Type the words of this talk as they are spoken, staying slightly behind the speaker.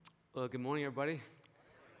Well, good morning, everybody.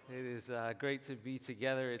 It is great to be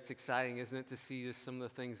together. It's exciting, isn't it, to see just some of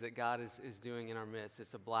the things that God is doing in our midst.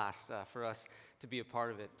 It's a blast for us to be a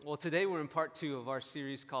part of it. Well, today we're in part 2 of our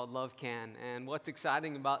series called Love Can. And what's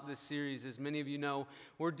exciting about this series, as many of you know,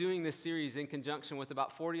 we're doing this series in conjunction with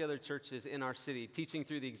about 40 other churches in our city, teaching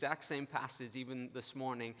through the exact same passage even this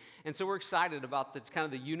morning. And so we're excited about the kind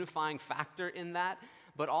of the unifying factor in that,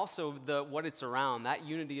 but also what it's around. That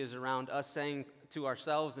unity is around us saying to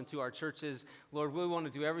ourselves and to our churches, Lord, we want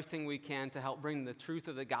to do everything we can to help bring the truth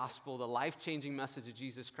of the gospel, the life-changing message of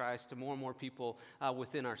Jesus Christ to more and more people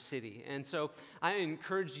within our city. And so I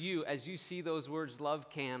encourage you, as you see those words, love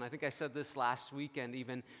can, I think I said this last weekend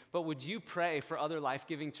even, but would you pray for other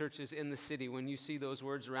life-giving churches in the city when you see those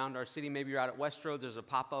words around our city? Maybe you're out at Westroads, there's a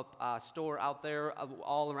pop-up store out there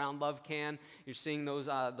all around Love Can. You're seeing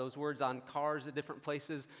those words on cars at different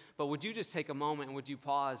places, but would you just take a moment and would you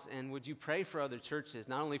pause and would you pray for other churches,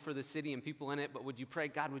 not only for the city and people in it, but would you pray,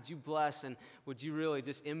 God, would you bless and would you really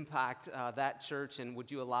just impact that church and would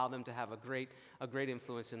you allow them to have a great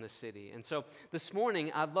influence in the city? And so this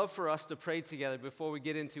morning, I'd love for us to pray together before we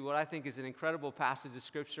get into what I think is an incredible passage of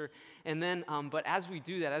Scripture. And then, but as we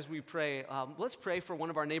do that, as we pray, let's pray for one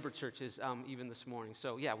of our neighbor churches even this morning.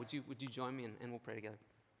 So yeah, would you join me and we'll pray together.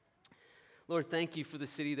 Lord, thank you for the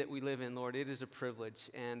city that we live in, Lord. It is a privilege.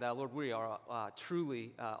 And Lord, we are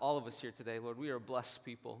truly, all of us here today, Lord, we are blessed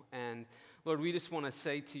people. And Lord, we just want to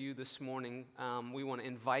say to you this morning, we want to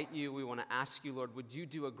invite you, we want to ask you, Lord, would you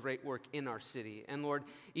do a great work in our city? And Lord,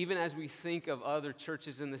 even as we think of other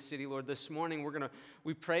churches in the city, Lord, this morning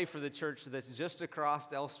we pray for the church that's just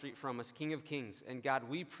across L Street from us, King of Kings. And God,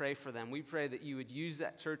 we pray for them. We pray that you would use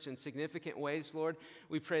that church in significant ways, Lord.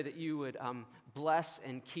 We pray that you would bless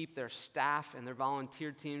and keep their staff and their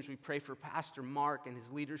volunteer teams. We pray for Pastor Mark and his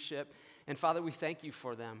leadership. And Father, we thank you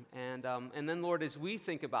for them. And then, Lord, as we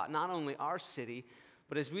think about not only our city,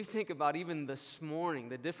 but as we think about even this morning,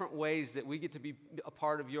 the different ways that we get to be a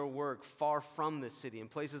part of your work far from this city, in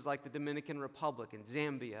places like the Dominican Republic and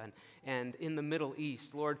Zambia and in the Middle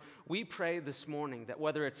East, Lord, we pray this morning that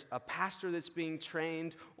whether it's a pastor that's being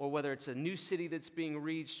trained or whether it's a new city that's being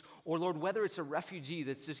reached or, Lord, whether it's a refugee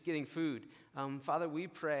that's just getting food, Father, we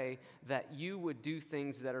pray that you would do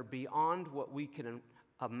things that are beyond what we can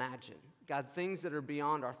imagine. God, things that are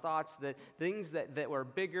beyond our thoughts, things that were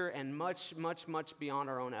bigger and much, much, much beyond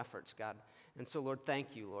our own efforts, God. And so, Lord,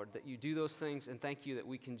 thank you, Lord, that you do those things, and thank you that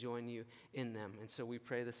we can join you in them. And so we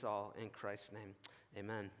pray this all in Christ's name.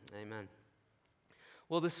 Amen. Amen.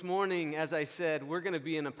 Well, this morning, as I said, we're going to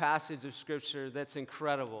be in a passage of Scripture that's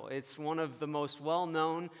incredible. It's one of the most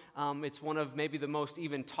well-known, it's one of maybe the most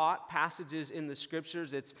even taught passages in the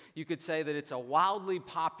Scriptures. You could say that it's a wildly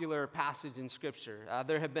popular passage in Scripture.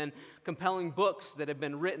 There have been compelling books that have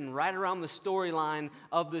been written right around the storyline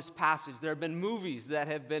of this passage. There have been movies that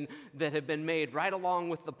have been made right along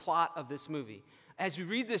with the plot of this movie. As you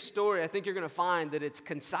read this story, I think you're going to find that it's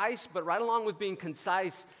concise, but right along with being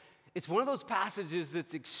concise, it's one of those passages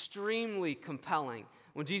that's extremely compelling.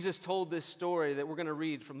 When Jesus told this story that we're going to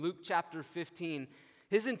read from Luke chapter 15,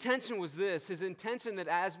 his intention was this. His intention that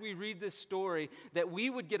as we read this story, that we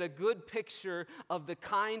would get a good picture of the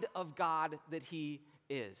kind of God that he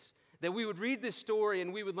is. That we would read this story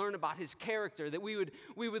and we would learn about his character, that we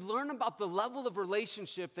would learn about the level of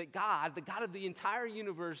relationship that God, the God of the entire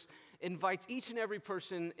universe, invites each and every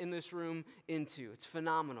person in this room into. It's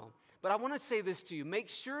phenomenal. But I want to say this to you. Make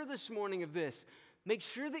sure this morning of this. Make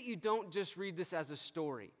sure that you don't just read this as a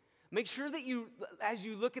story. Make sure that you, as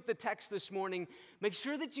you look at the text this morning, make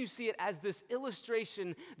sure that you see it as this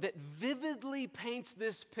illustration that vividly paints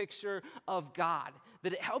this picture of God,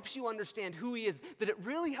 that it helps you understand who he is, that it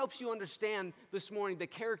really helps you understand this morning the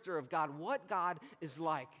character of God, what God is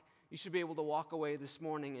like. You should be able to walk away this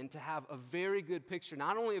morning and to have a very good picture,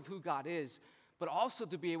 not only of who God is, but also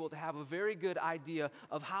to be able to have a very good idea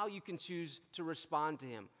of how you can choose to respond to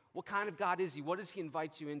him. What kind of God is he? What does he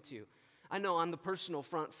invite you into? I know on the personal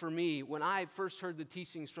front, for me, when I first heard the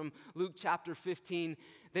teachings from Luke chapter 15,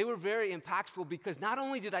 they were very impactful because not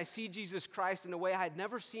only did I see Jesus Christ in a way I had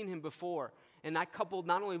never seen him before, and I coupled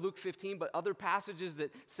not only Luke 15, but other passages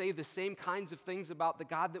that say the same kinds of things about the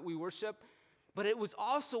God that we worship, but it was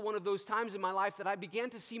also one of those times in my life that I began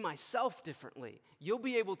to see myself differently. You'll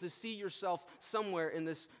be able to see yourself somewhere in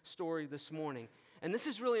this story this morning. And this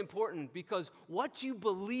is really important because what you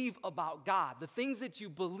believe about God, the things that you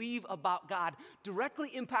believe about God,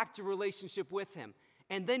 directly impact your relationship with him.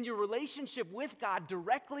 And then your relationship with God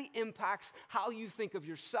directly impacts how you think of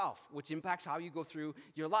yourself, which impacts how you go through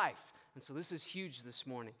your life. And so this is huge this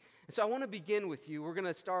morning. And so I want to begin with you. We're going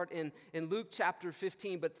to start in Luke chapter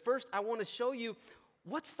 15. But first, I want to show you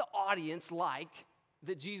what's the audience like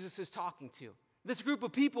that Jesus is talking to? This group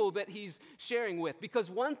of people that he's sharing with. Because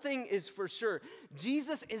one thing is for sure,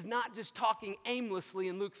 Jesus is not just talking aimlessly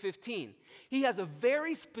in Luke 15. He has a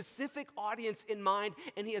very specific audience in mind,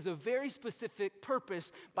 and he has a very specific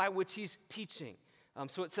purpose by which he's teaching.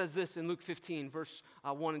 So it says this in Luke 15, verse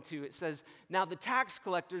 1 and 2. It says, now the tax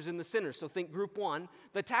collectors and the sinners, so think group one,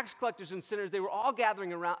 the tax collectors and sinners, they were all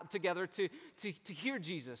gathering around together to hear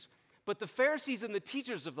Jesus. But the Pharisees and the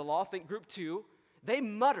teachers of the law, think group two, they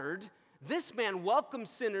muttered, this man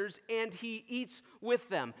welcomes sinners and he eats with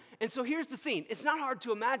them. And so here's the scene. It's not hard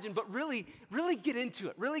to imagine, but really get into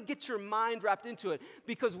it. Really get your mind wrapped into it.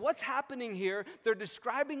 Because what's happening here, they're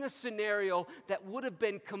describing a scenario that would have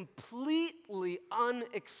been completely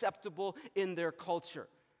unacceptable in their culture.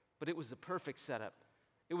 But it was the perfect setup.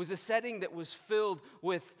 It was a setting that was filled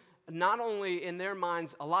with not only in their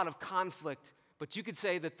minds a lot of conflict, but you could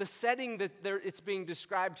say that the setting that it's being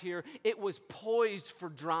described here, it was poised for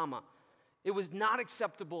drama. It was not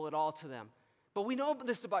acceptable at all to them. But we know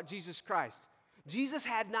this about Jesus Christ. Jesus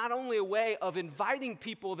had not only a way of inviting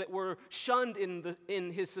people that were shunned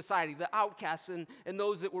in his society, the outcasts and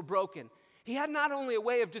those that were broken. He had not only a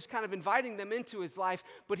way of just kind of inviting them into his life,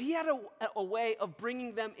 but he had a way of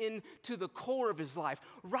bringing them into the core of his life,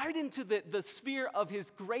 right into the sphere of his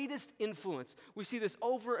greatest influence. We see this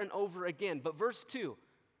over and over again. But verse 2,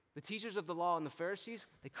 the teachers of the law and the Pharisees,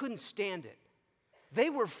 they couldn't stand it. They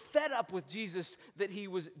were fed up with Jesus that he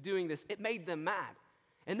was doing this. It made them mad.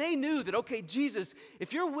 And they knew that, okay, Jesus,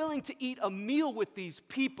 if you're willing to eat a meal with these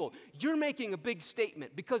people, you're making a big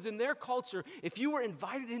statement. Because in their culture, if you were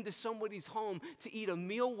invited into somebody's home to eat a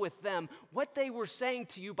meal with them, what they were saying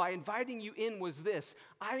to you by inviting you in was this: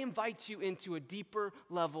 I invite you into a deeper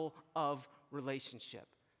level of relationship.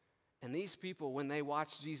 And these people, when they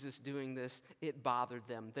watched Jesus doing this, it bothered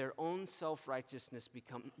them. Their own self-righteousness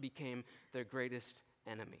became their greatest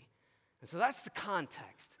enemy. And so that's the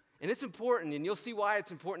context. And it's important, and you'll see why it's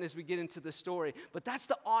important as we get into the story. But that's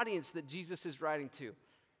the audience that Jesus is writing to.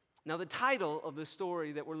 Now, the title of the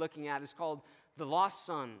story that we're looking at is called The Lost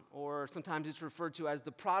Son, or sometimes it's referred to as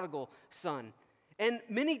the Prodigal Son. And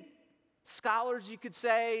many scholars, you could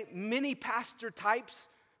say, many pastor types,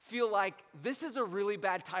 feel like this is a really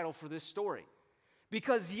bad title for this story.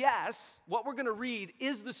 Because yes, what we're going to read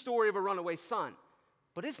is the story of a runaway son.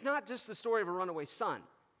 But it's not just the story of a runaway son.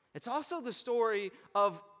 It's also the story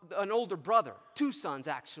of an older brother, two sons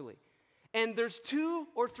actually. And there's 2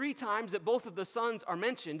 or 3 times that both of the sons are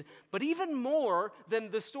mentioned, but even more than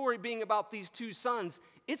the story being about these 2 sons,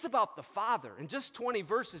 it's about the father. In just 20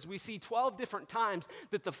 verses, we see 12 different times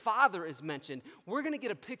that the father is mentioned. We're going to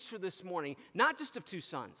get a picture this morning, not just of 2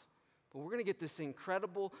 sons, but we're going to get this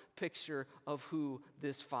incredible picture of who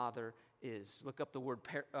this father is. Look up the word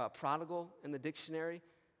prodigal in the dictionary.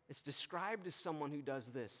 It's described as someone who does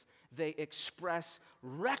this. They express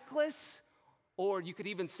reckless, or you could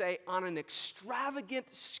even say on an extravagant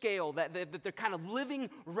scale, that they're kind of living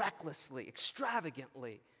recklessly,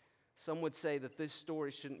 extravagantly. Some would say that this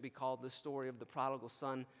story shouldn't be called the story of the prodigal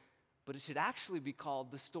son, but it should actually be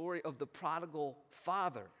called the story of the prodigal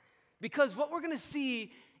father. Because what we're going to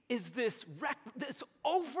see is this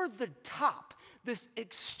over the top, this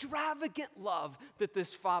extravagant love that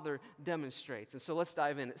this father demonstrates. And so let's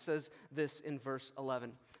dive in. It says this in verse 11.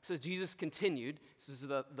 It says, Jesus continued. This is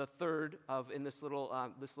the third in this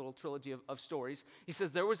little trilogy of stories. He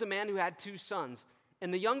says, there was a man who had 2 sons,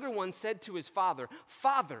 and the younger one said to his father,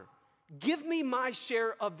 Father, give me my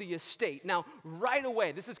share of the estate. Now, right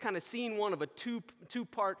away, this is kind of scene 1 of a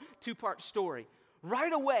two-part story.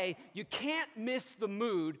 Right away, you can't miss the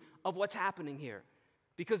mood of what's happening here.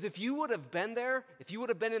 Because if you would have been there, if you would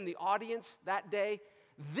have been in the audience that day,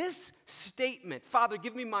 this statement, Father,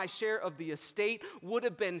 give me my share of the estate, would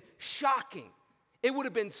have been shocking. It would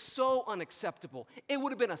have been so unacceptable. It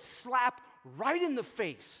would have been a slap right in the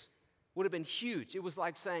face. Would have been huge. It was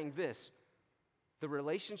like saying this: the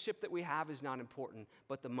relationship that we have is not important,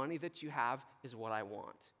 but the money that you have is what I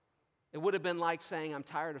want. It would have been like saying, I'm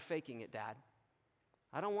tired of faking it, Dad.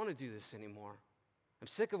 I don't want to do this anymore. I'm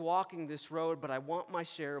sick of walking this road, but I want my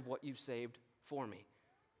share of what you've saved for me.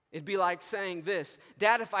 It'd be like saying this: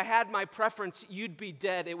 Dad, if I had my preference, you'd be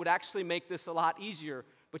dead. It would actually make this a lot easier,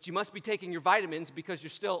 but you must be taking your vitamins because you're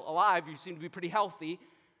still alive. You seem to be pretty healthy.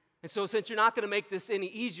 And so since you're not going to make this any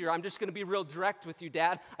easier, I'm just going to be real direct with you,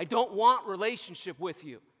 Dad. I don't want relationship with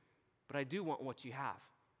you, but I do want what you have.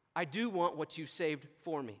 I do want what you've saved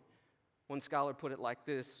for me. One scholar put it like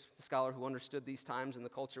this, the scholar who understood these times and the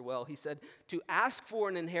culture well. He said, to ask for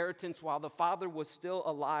an inheritance while the father was still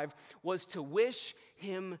alive was to wish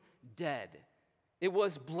him dead. It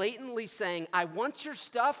was blatantly saying, I want your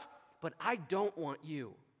stuff, but I don't want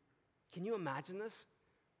you. Can you imagine this?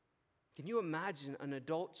 Can you imagine an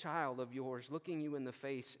adult child of yours looking you in the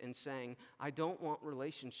face and saying, I don't want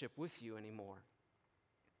relationship with you anymore.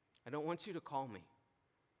 I don't want you to call me.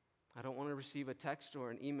 I don't want to receive a text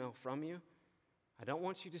or an email from you. I don't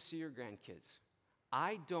want you to see your grandkids.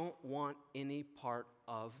 I don't want any part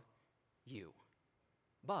of you.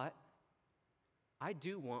 But I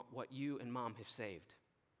do want what you and mom have saved.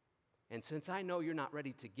 And since I know you're not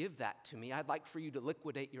ready to give that to me, I'd like for you to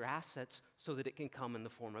liquidate your assets so that it can come in the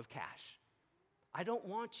form of cash. I don't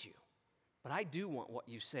want you, but I do want what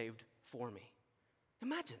you saved for me.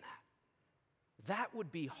 Imagine that. That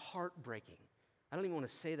would be heartbreaking. I don't even want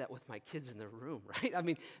to say that with my kids in the room, right?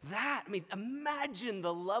 Imagine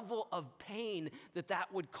the level of pain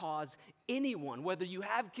that would cause anyone, whether you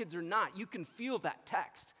have kids or not. You can feel that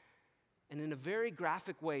text. And in a very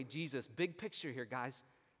graphic way, Jesus, big picture here, guys,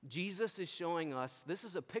 Jesus is showing us this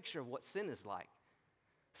is a picture of what sin is like.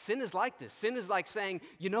 Sin is like this. Sin is like saying,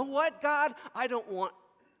 you know what, God? I don't want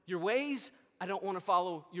your ways. I don't want to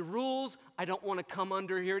follow your rules. I don't want to come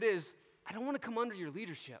under, here it is, I don't want to come under your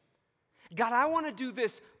leadership. God, I want to do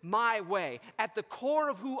this my way. At the core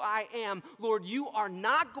of who I am, Lord, you are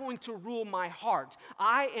not going to rule my heart.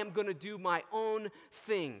 I am going to do my own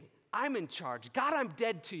thing. I'm in charge. God, I'm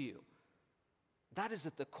dead to you. That is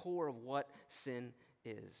at the core of what sin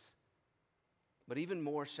is. But even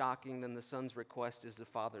more shocking than the son's request is the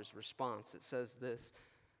father's response. It says this.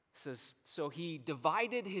 It says, so he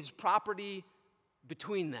divided his property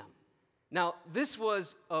between them. Now, this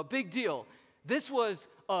was a big deal. This was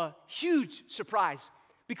a huge surprise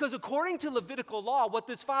because according to Levitical law, what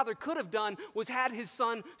this father could have done was had his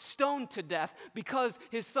son stoned to death because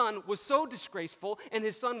his son was so disgraceful and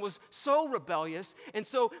his son was so rebellious. And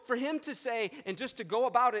so for him to say, and just to go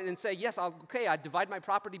about it and say, yes, I divide my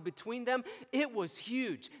property between them, it was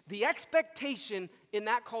huge. The expectation in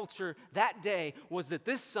that culture that day was that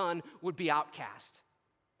this son would be outcast.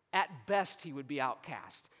 At best, he would be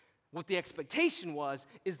outcast. What the expectation was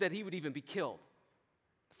is that he would even be killed.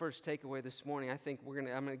 First takeaway this morning, I think I'm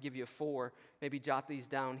going to give you 4. Maybe jot these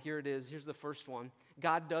down. Here it is. Here's the first one.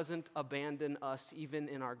 God doesn't abandon us even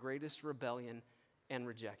in our greatest rebellion and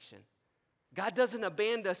rejection. God doesn't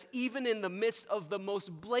abandon us even in the midst of the most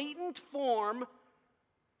blatant form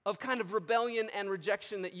of kind of rebellion and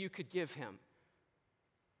rejection that you could give him.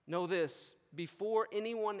 Know this. Before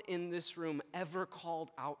anyone in this room ever called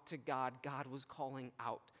out to God, God was calling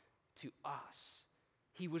out to us.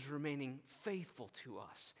 He was remaining faithful to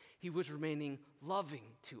us. He was remaining loving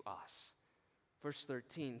to us. Verse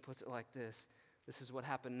 13 puts it like this. This is what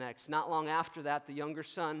happened next. Not long after that, the younger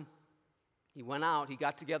son, he went out, he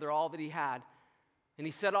got together all that he had, and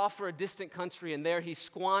he set off for a distant country, and there he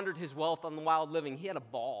squandered his wealth on the wild living. He had a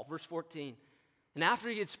ball. Verse 14. And after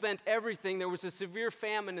he had spent everything, there was a severe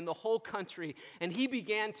famine in the whole country, and he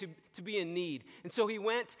began to be in need. And so he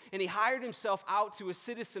went and he hired himself out to a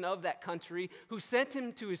citizen of that country who sent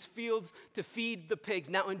him to his fields to feed the pigs.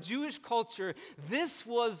 Now, in Jewish culture, this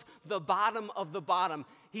was the bottom of the bottom.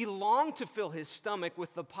 He longed to fill his stomach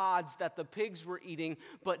with the pods that the pigs were eating,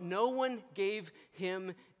 but no one gave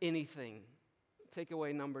him anything.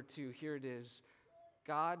 Takeaway number 2, here it is.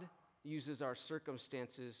 God uses our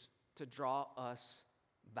circumstances to draw us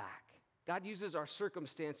back. God uses our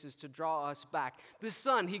circumstances to draw us back. The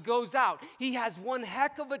son, he goes out. He has one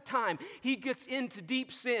heck of a time. He gets into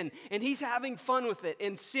deep sin, and he's having fun with it.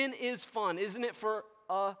 And sin is fun, isn't it, for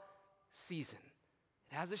a season?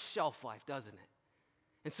 It has a shelf life, doesn't it?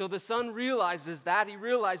 And so the son realizes that. He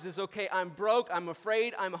realizes, okay, I'm broke, I'm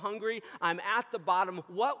afraid, I'm hungry, I'm at the bottom.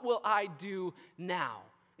 What will I do now?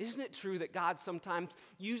 Isn't it true that God sometimes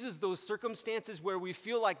uses those circumstances where we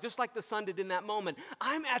feel like, just like the son did in that moment,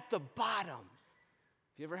 I'm at the bottom?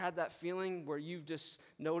 Have you ever had that feeling where you've just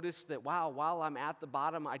noticed that, wow, while I'm at the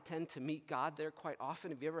bottom, I tend to meet God there quite often?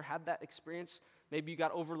 Have you ever had that experience? Maybe you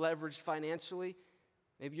got over-leveraged financially.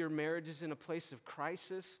 Maybe your marriage is in a place of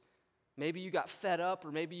crisis. Maybe you got fed up,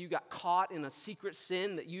 or maybe you got caught in a secret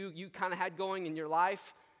sin that you kind of had going in your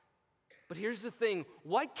life. But here's the thing,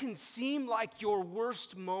 what can seem like your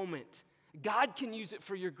worst moment, God can use it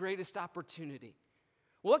for your greatest opportunity.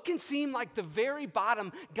 What can seem like the very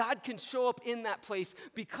bottom, God can show up in that place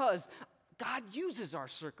because God uses our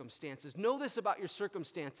circumstances. Know this about your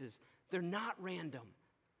circumstances, they're not random.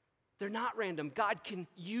 They're not random. God can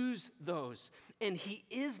use those, and he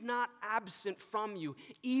is not absent from you,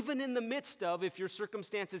 even in the midst of, if your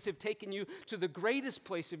circumstances have taken you to the greatest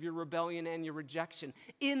place of your rebellion and your rejection.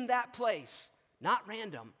 In that place, not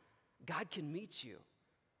random, God can meet you.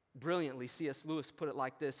 Brilliantly, C.S. Lewis put it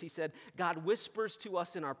like this. He said, God whispers to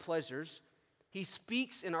us in our pleasures, he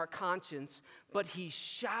speaks in our conscience, but he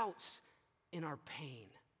shouts in our pain.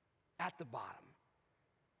 At the bottom.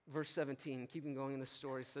 Verse 17, keeping going in the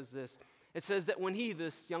story, says this. It says that when he,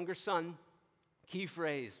 this younger son, key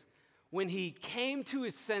phrase, when he came to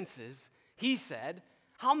his senses, he said,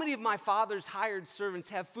 how many of my father's hired servants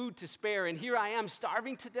have food to spare, and here I am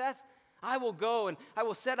starving to death? I will go and I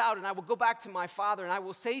will set out and I will go back to my father and I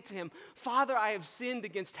will say to him, Father, I have sinned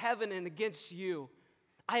against heaven and against you.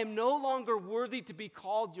 I am no longer worthy to be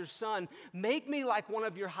called your son. Make me like one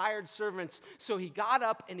of your hired servants. So he got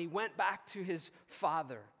up and he went back to his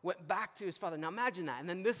father. Now imagine that. And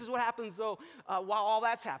then this is what happens though while all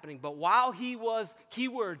that's happening. But while he was,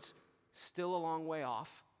 keywords, still a long way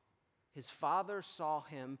off, his father saw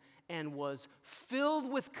him and was filled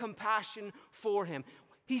with compassion for him.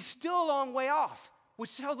 He's still a long way off,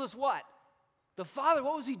 which tells us what? The father,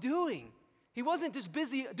 what was he doing? He wasn't just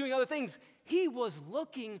busy doing other things. He was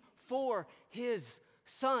looking for his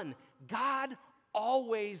son. God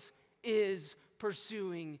always is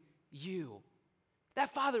pursuing you.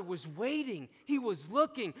 That father was waiting. He was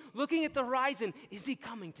looking at the horizon. Is he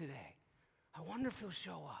coming today? I wonder if he'll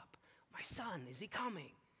show up. My son, is he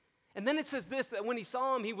coming? And then it says this, that when he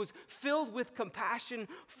saw him, he was filled with compassion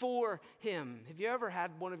for him. Have you ever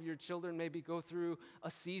had one of your children maybe go through a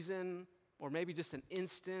season or maybe just an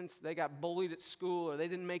instance, they got bullied at school or they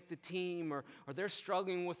didn't make the team or they're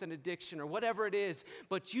struggling with an addiction or whatever it is,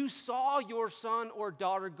 but you saw your son or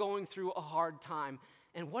daughter going through a hard time,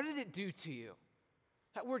 and what did it do to you?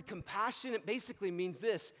 That word compassion, it basically means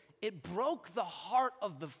this: it broke the heart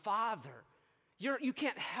of the father. You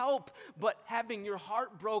can't help but having your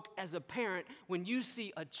heart broke as a parent when you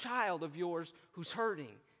see a child of yours who's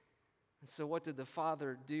hurting. And so what did the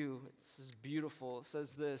father do? This is beautiful. It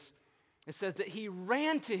says this. It says that he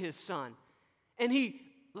ran to his son and he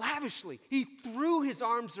threw his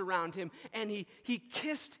arms around him and he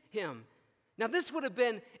kissed him. Now this would have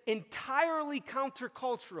been entirely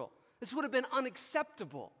countercultural. This would have been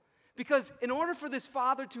unacceptable. Because in order for this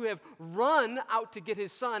father to have run out to get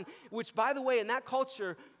his son, which, by the way, in that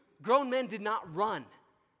culture, grown men did not run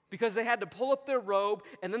because they had to pull up their robe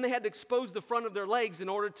and then they had to expose the front of their legs in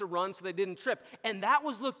order to run so they didn't trip. And that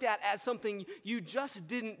was looked at as something you just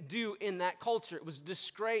didn't do in that culture. It was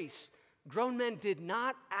disgrace. Grown men did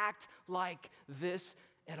not act like this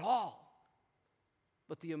at all.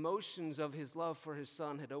 But the emotions of his love for his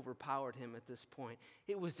son had overpowered him at this point.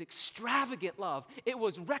 It was extravagant love. It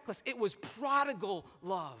was reckless. It was prodigal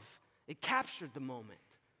love. It captured the moment.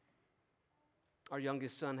 Our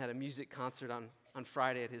youngest son had a music concert on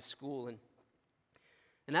Friday at his school.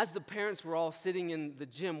 And as the parents were all sitting in the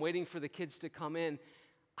gym waiting for the kids to come in,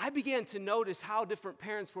 I began to notice how different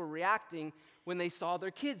parents were reacting when they saw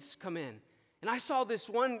their kids come in. And I saw this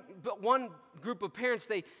one group of parents,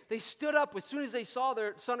 they stood up as soon as they saw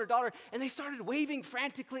their son or daughter, and they started waving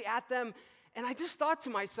frantically at them. And I just thought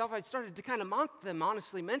to myself, I started to kind of mock them,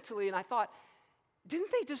 honestly, mentally, and I thought,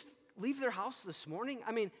 didn't they just leave their house this morning?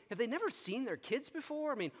 I mean, have they never seen their kids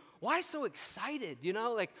before? I mean, why so excited,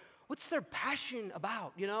 like, what's their passion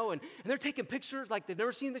about, and they're taking pictures like they've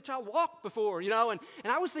never seen the child walk before, and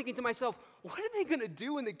I was thinking to myself, what are they going to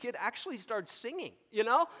do when the kid actually starts singing,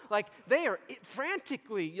 Like, they are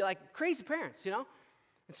frantically, like crazy parents, And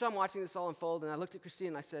so I'm watching this all unfold, and I looked at Christine,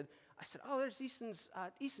 and I said, oh, there's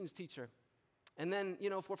Easton's teacher. And then,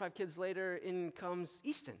 4 or 5 kids later, in comes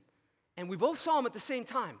Easton. And we both saw him at the same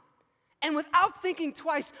time. And without thinking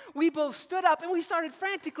twice, we both stood up and we started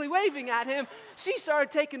frantically waving at him. She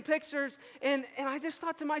started taking pictures, and I just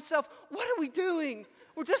thought to myself, what are we doing?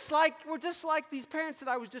 We're just like these parents that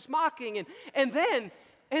I was just mocking. And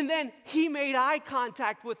then he made eye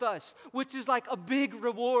contact with us, which is like a big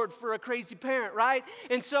reward for a crazy parent, right?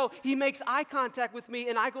 And so he makes eye contact with me,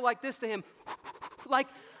 and I go like this to him, like,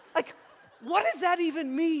 what does that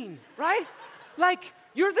even mean, right? Like,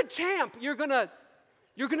 you're the champ. You're gonna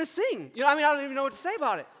sing. I don't even know what to say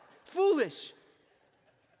about it. Foolish.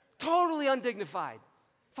 Totally undignified.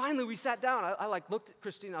 Finally, we sat down. I looked at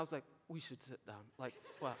Christine. I was like, we should sit down.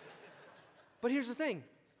 Well. But here's the thing.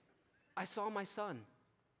 I saw my son.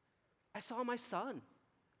 I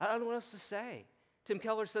don't know what else to say. Tim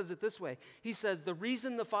Keller says it this way. He says, the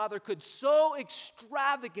reason the father could so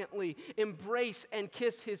extravagantly embrace and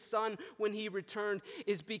kiss his son when he returned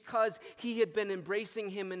is because he had been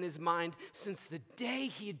embracing him in his mind since the day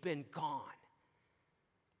he had been gone.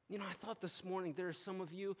 I thought this morning there are some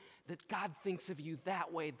of you that God thinks of you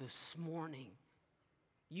that way this morning.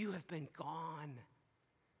 You have been gone.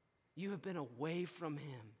 You have been away from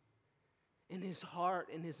him. And his heart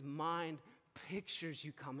and his mind pictures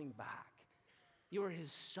you coming back. You are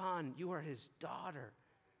his son. You are his daughter.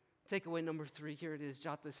 Takeaway number 3, here it is.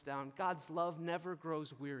 Jot this down. God's love never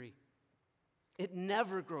grows weary. It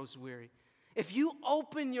never grows weary. If you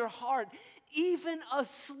open your heart, even a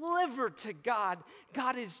sliver to God,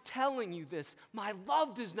 God is telling you this. My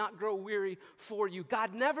love does not grow weary for you.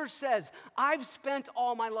 God never says, I've spent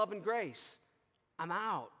all my love and grace. I'm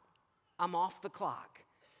out. I'm off the clock.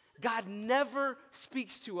 God never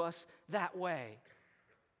speaks to us that way.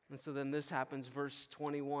 And so then this happens, verse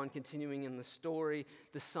 21, continuing in the story.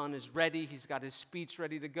 The son is ready. He's got his speech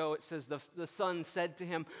ready to go. It says, the son said to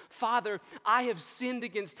him, Father, I have sinned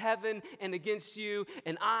against heaven and against you,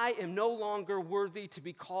 and I am no longer worthy to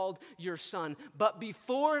be called your son. But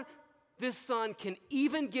before this son can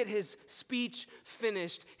even get his speech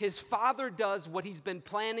finished, his father does what he's been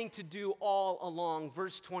planning to do all along.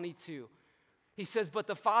 Verse 22. He says, but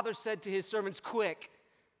the father said to his servants, quick,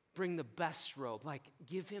 bring the best robe. Like,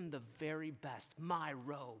 give him the very best, my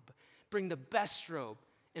robe. Bring the best robe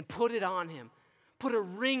and put it on him. Put a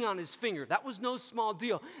ring on his finger. That was no small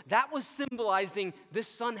deal. That was symbolizing this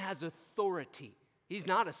son has authority. He's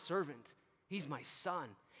not a servant. He's my son.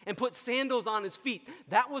 And put sandals on his feet.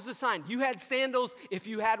 That was a sign. You had sandals if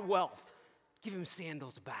you had wealth. Give him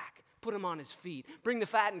sandals back. Put him on his feet. Bring the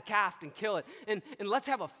fattened calf and kill it. And let's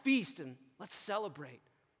have a feast and let's celebrate.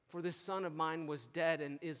 For this son of mine was dead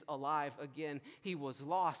and is alive again. He was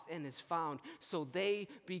lost and is found. So they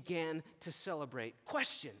began to celebrate.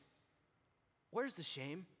 Question, where's the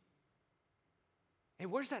shame? Hey,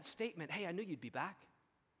 where's that statement? Hey, I knew you'd be back.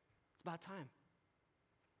 It's about time.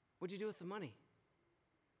 What'd you do with the money?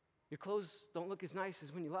 Your clothes don't look as nice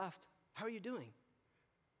as when you left. How are you doing?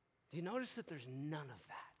 Do you notice that there's none of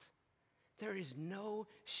that? There is no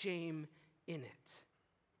shame in it.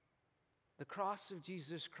 The cross of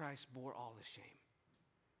Jesus Christ bore all the shame,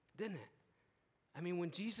 didn't it? I mean, when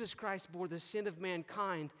Jesus Christ bore the sin of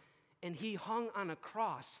mankind and he hung on a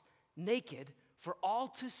cross naked for all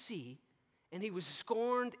to see, and he was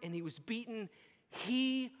scorned and he was beaten,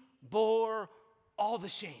 he bore all the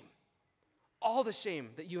shame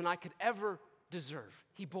that you and I could ever deserve.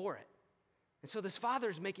 He bore it. And so this father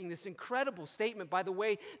is making this incredible statement by the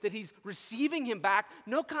way that he's receiving him back.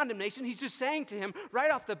 No condemnation. He's just saying to him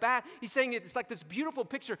right off the bat, he's saying it's like this beautiful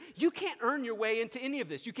picture. You can't earn your way into any of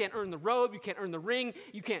this. You can't earn the robe. You can't earn the ring.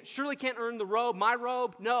 You surely can't earn the robe, my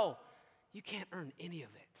robe. No, you can't earn any of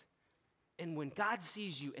it. And when God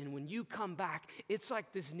sees you and when you come back, it's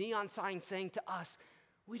like this neon sign saying to us,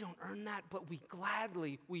 we don't earn that, but we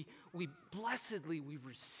gladly, we blessedly, we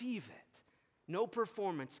receive it. No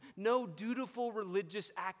performance, no dutiful religious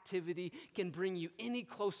activity can bring you any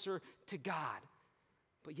closer to God.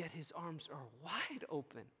 But yet his arms are wide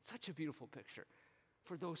open. Such a beautiful picture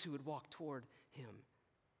for those who would walk toward him.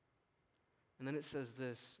 And then it says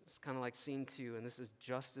this, it's kind of like scene 2, and this is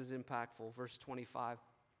just as impactful. Verse 25. It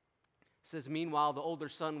says, meanwhile, the older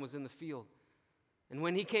son was in the field. And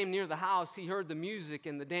when he came near the house, he heard the music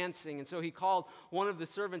and the dancing. And so he called one of the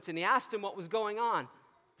servants and he asked him what was going on.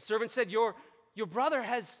 The servant said, Your brother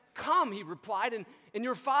has come, he replied, and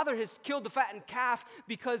your father has killed the fattened calf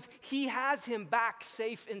because he has him back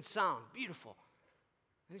safe and sound. Beautiful.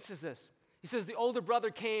 And he says this. He says, the older brother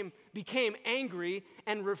became angry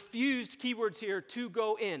and refused, keywords here, to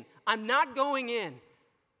go in. I'm not going in.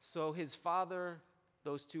 So his father,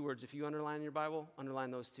 those two words, if you underline in your Bible, underline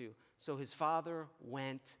those two. So his father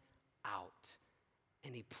went out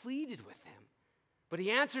and he pleaded with him. But he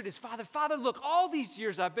answered his father, Father, look, all these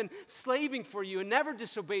years I've been slaving for you and never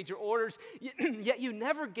disobeyed your orders, yet you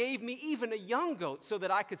never gave me even a young goat so that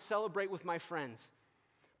I could celebrate with my friends.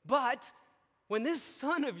 But when this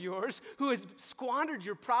son of yours, who has squandered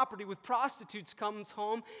your property with prostitutes, comes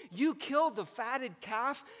home, you kill the fatted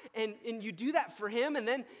calf and you do that for him. And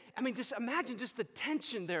then, just imagine just the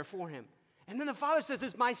tension there for him. And then the father says,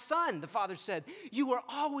 it's my son. The father said, you are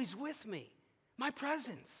always with me, my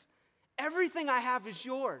presence. Everything I have is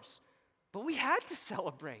yours. But we had to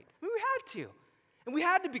celebrate. We had to. And we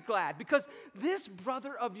had to be glad because this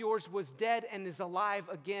brother of yours was dead and is alive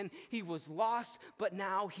again. He was lost, but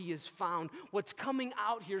now he is found. What's coming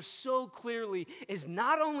out here so clearly is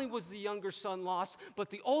not only was the younger son lost,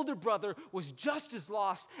 but the older brother was just as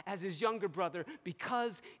lost as his younger brother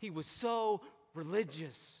because he was so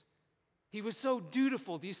religious. He was so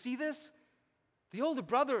dutiful. Do you see this? The older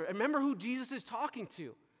brother, remember who Jesus is talking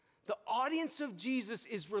to. The audience of Jesus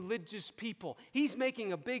is religious people. He's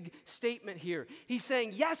making a big statement here. He's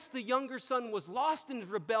saying, yes, the younger son was lost in his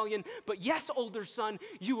rebellion, but yes, older son,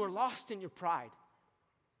 you were lost in your pride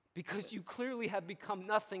because you clearly have become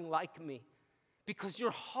nothing like me, because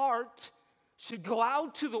your heart should go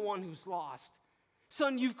out to the one who's lost.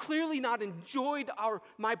 Son, you've clearly not enjoyed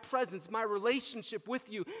my presence, my relationship with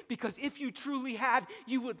you, because if you truly had,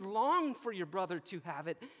 you would long for your brother to have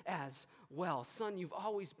it as well. Son, you've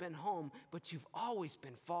always been home, but you've always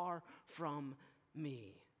been far from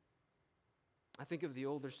me. I think of the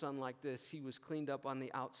older son like this. He was cleaned up on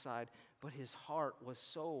the outside, but his heart was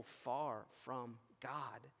so far from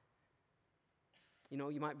God. You know,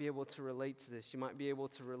 you might be able to relate to this. You might be able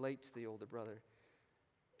to relate to the older brother.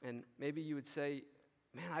 And maybe you would say,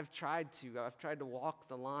 man, I've tried to walk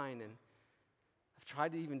the line, and I've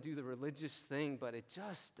tried to even do the religious thing, but it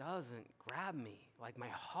just doesn't grab me. Like, my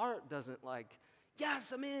heart doesn't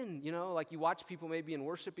yes, I'm in. You know, like you watch people maybe in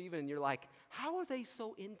worship even, and you're like, how are they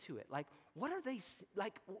so into it? Like, what are they,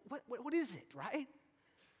 like, what is it, right?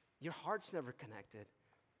 Your heart's never connected.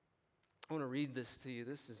 I want to read this to you.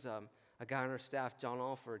 This is a guy on our staff, John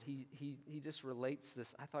Alford. He just relates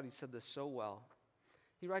this. I thought he said this so well.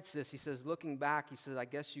 He writes this. He says, looking back, he says, I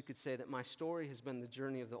guess you could say that my story has been the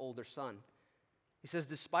journey of the older son. He says,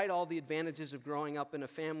 despite all the advantages of growing up in a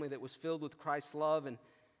family that was filled with Christ's love and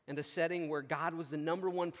a setting where God was the number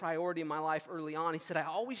one priority in my life early on, he said, I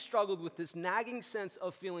always struggled with this nagging sense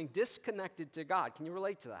of feeling disconnected to God. Can you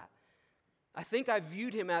relate to that? I think I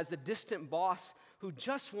viewed him as a distant boss who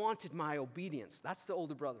just wanted my obedience. That's the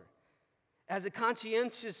older brother. As a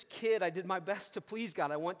conscientious kid, I did my best to please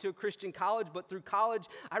God. I went to a Christian college, but through college,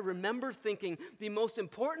 I remember thinking the most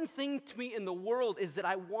important thing to me in the world is that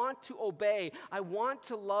I want to obey. I want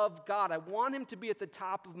to love God. I want Him to be at the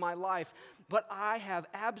top of my life, but I have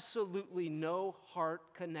absolutely no heart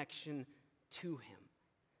connection to Him.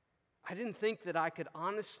 I didn't think that I could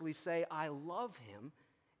honestly say I love Him,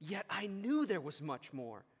 yet I knew there was much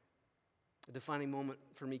more. A defining moment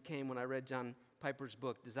for me came when I read John Piper's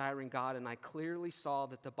book, Desiring God, and I clearly saw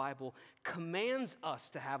that the Bible commands us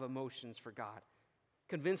to have emotions for God.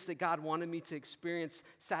 Convinced that God wanted me to experience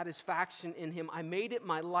satisfaction in Him, I made it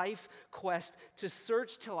my life quest to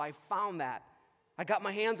search till I found that. I got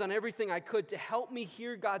my hands on everything I could to help me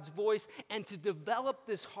hear God's voice and to develop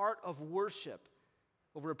this heart of worship.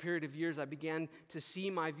 Over a period of years, I began to see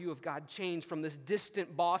my view of God change from this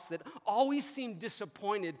distant boss that always seemed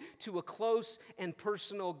disappointed to a close and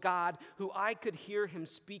personal God who I could hear Him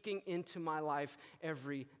speaking into my life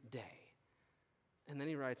every day. And then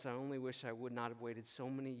he writes, I only wish I would not have waited so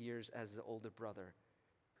many years as the older brother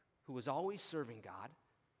who was always serving God,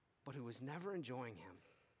 but who was never enjoying Him.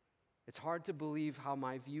 It's hard to believe how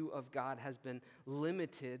my view of God has been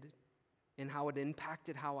limited and how it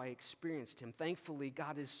impacted how I experienced Him. Thankfully,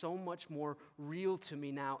 God is so much more real to me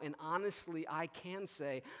now, and honestly, I can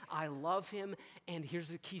say I love Him, and here's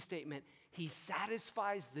the key statement: He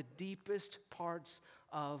satisfies the deepest parts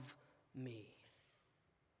of me.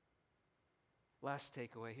 Last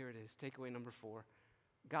takeaway, here it is, takeaway number 4.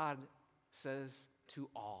 God says to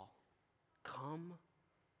all, come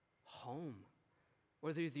home.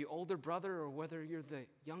 Whether you're the older brother or whether you're the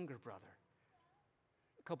younger brother.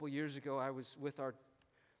 A couple years ago, I was with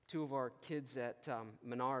two of our kids at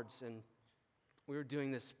Menards, and we were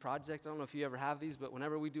doing this project. I don't know if you ever have these, but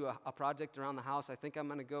whenever we do a project around the house, I think I'm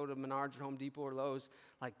going to go to Menards or Home Depot or Lowe's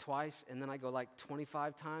like twice, and then I go like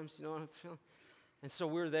 25 times, you know what I'm feeling? And so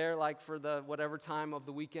we were there like for the whatever time of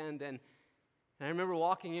the weekend, and I remember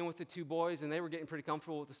walking in with the two boys, and they were getting pretty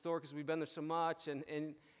comfortable with the store because we'd been there so much,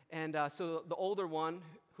 and so the older one,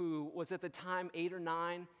 who was at the time 8 or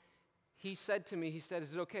 9, he said to me, he said,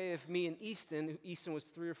 is it okay if me and Easton was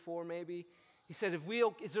 3 or 4 maybe, he said,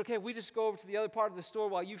 is it okay if we just go over to the other part of the store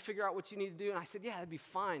while you figure out what you need to do? And I said, yeah, that'd be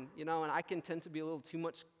fine, you know, and I can tend to be a little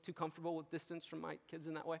too comfortable with distance from my kids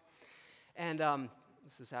in that way. And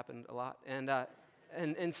this has happened a lot.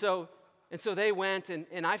 And so they went,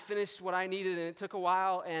 and I finished what I needed, and it took a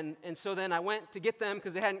while, and so then I went to get them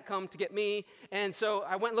because they hadn't come to get me, and so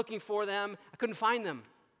I went looking for them. I couldn't find them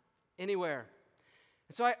anywhere.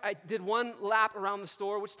 And so I did one lap around the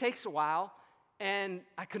store, which takes a while, and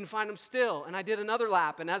I couldn't find them still. And I did another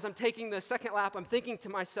lap, and as I'm taking the second lap, I'm thinking to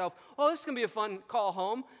myself, oh, this is going to be a fun call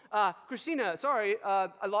home. Christina, sorry,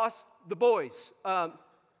 I lost the boys.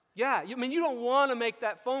 Yeah, you don't want to make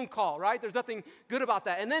that phone call, right? There's nothing good about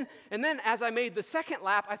that. And then as I made the second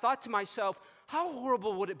lap, I thought to myself, how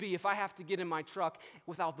horrible would it be if I have to get in my truck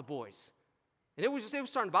without the boys? And it was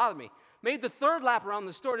starting to bother me. Made the third lap around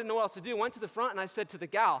the store, didn't know what else to do. Went to the front, and I said to the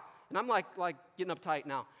gal, and I'm like getting uptight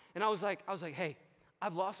now. And I was like, hey,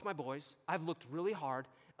 I've lost my boys. I've looked really hard.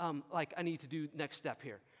 I need to do next step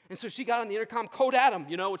here. And so she got on the intercom, code Adam,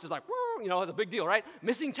 which is like, woo, the big deal, right?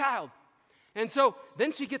 Missing child. And so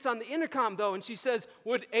then she gets on the intercom, though, and she says,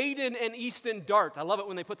 would Aiden and Easton dart? I love it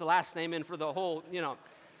when they put the last name in for the whole,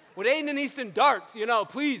 Would Aiden and Easton Dart,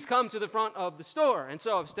 please come to the front of the store? And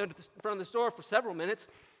so I've stood at the front of the store for several minutes,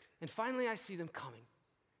 and finally I see them coming.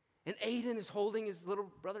 And Aiden is holding his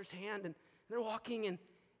little brother's hand, and they're walking, and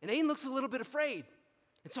Aiden looks a little bit afraid.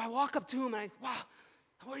 And so I walk up to him, and wow,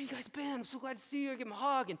 where have you guys been? I'm so glad to see you. I give him a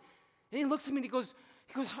hug. And he looks at me, and he goes,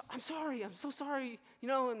 I'm sorry. I'm so sorry,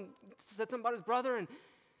 and said something about his brother. And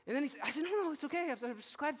then I said, no, it's okay. I'm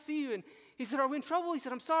just glad to see you. And he said, are we in trouble? He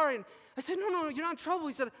said, I'm sorry. And I said, no, you're not in trouble.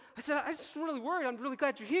 I said, I just really worried. I'm really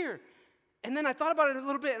glad you're here. And then I thought about it a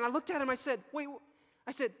little bit, and I looked at him. I said, wait.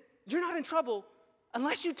 I said, you're not in trouble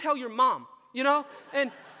unless you tell your mom,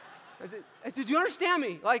 And I said, do you understand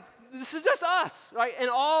me? Like, this is just us, right? And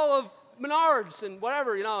all of Menards and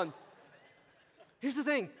whatever, And here's the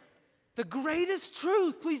thing. The greatest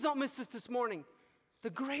truth, please don't miss this morning. The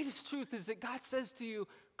greatest truth is that God says to you,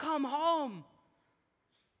 come home.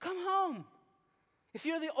 Come home. If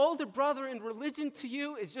you're the older brother and religion to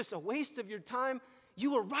you is just a waste of your time,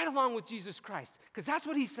 you are right along with Jesus Christ, because that's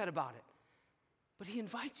what he said about it. But he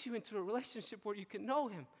invites you into a relationship where you can know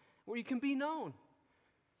him, where you can be known.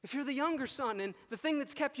 If you're the younger son and the thing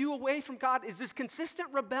that's kept you away from God is this consistent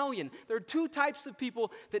rebellion, there are two types of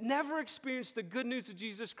people that never experience the good news of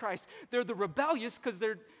Jesus Christ. They're the rebellious because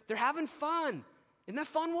they're having fun, and that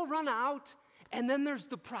fun will run out. And then there's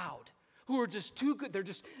the proud who are just too good. They're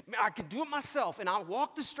just, I can do it myself, and I'll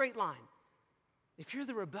walk the straight line. If you're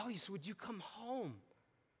the rebellious, would you come home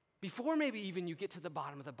before maybe even you get to the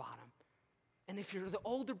bottom of the bottom? And if you're the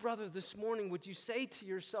older brother this morning, would you say to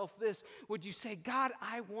yourself this? Would you say, God,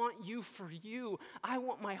 I want you for you. I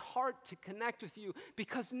want my heart to connect with you.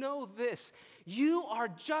 Because know this, you are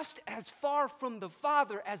just as far from the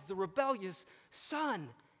Father as the rebellious son.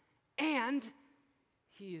 And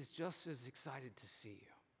he is just as excited to see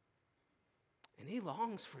you. And he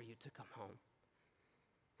longs for you to come home.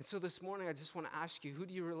 And so this morning, I just want to ask you, who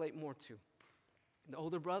do you relate more to? The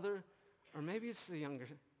older brother, or maybe it's the younger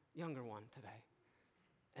one today?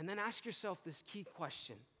 And then ask yourself this key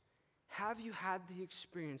question. Have you had the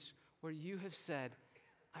experience where you have said,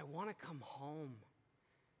 I want to come home?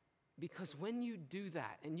 Because when you do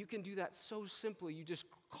that, and you can do that so simply, you just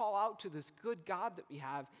call out to this good God that we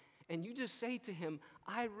have, and you just say to him,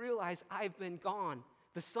 I realize I've been gone.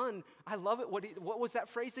 The son, I love it. What was that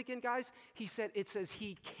phrase again, guys? It says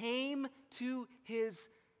he came to his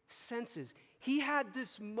senses. He had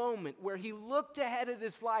this moment where he looked ahead at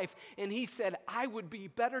his life and he said, I would be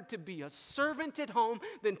better to be a servant at home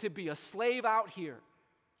than to be a slave out here.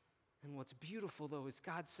 And what's beautiful, though, is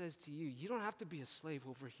God says to you, you don't have to be a slave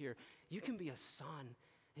over here. You can be a son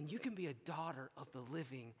and you can be a daughter of the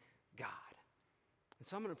living God. And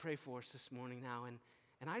so I'm going to pray for us this morning now.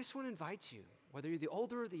 And I just want to invite you, whether you're the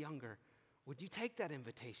older or the younger, would you take that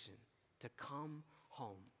invitation to come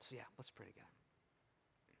home? So yeah, let's pray together.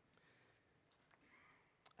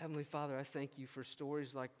 Heavenly Father, I thank you for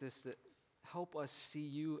stories like this that help us see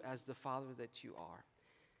you as the Father that you are.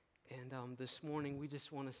 And this morning, we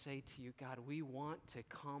just want to say to you, God, we want to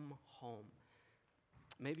come home.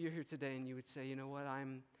 Maybe you're here today and you would say, you know what, I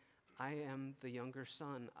am the younger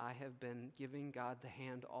son. I have been giving God the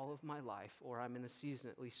hand all of my life, or I'm in a season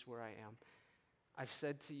at least where I am. I've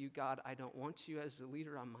said to you, God, I don't want you as the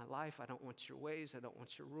leader on my life. I don't want your ways. I don't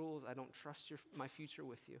want your rules. I don't trust my future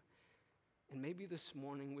with you. And maybe this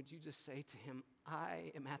morning, would you just say to him,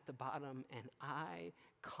 I am at the bottom and I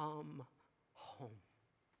come home.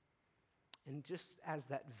 And just as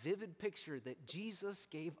that vivid picture that Jesus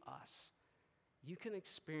gave us, you can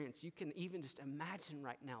experience, you can even just imagine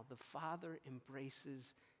right now, the Father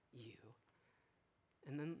embraces you.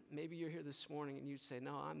 And then maybe you're here this morning and you'd say,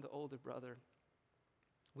 no, I'm the older brother.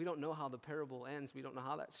 We don't know how the parable ends. We don't know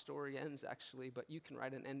how that story ends, actually, but you can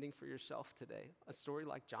write an ending for yourself today, a story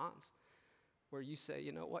like John's, where you say,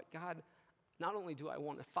 you know what, God, not only do I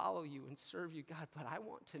want to follow you and serve you, God, but I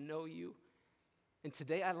want to know you. And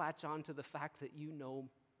today I latch on to the fact that you know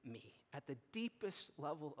me at the deepest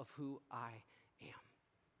level of who I am.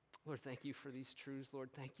 Lord, thank you for these truths. Lord,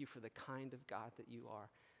 thank you for the kind of God that you are.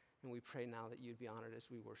 And we pray now that you'd be honored as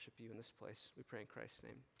we worship you in this place. We pray in Christ's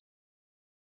name.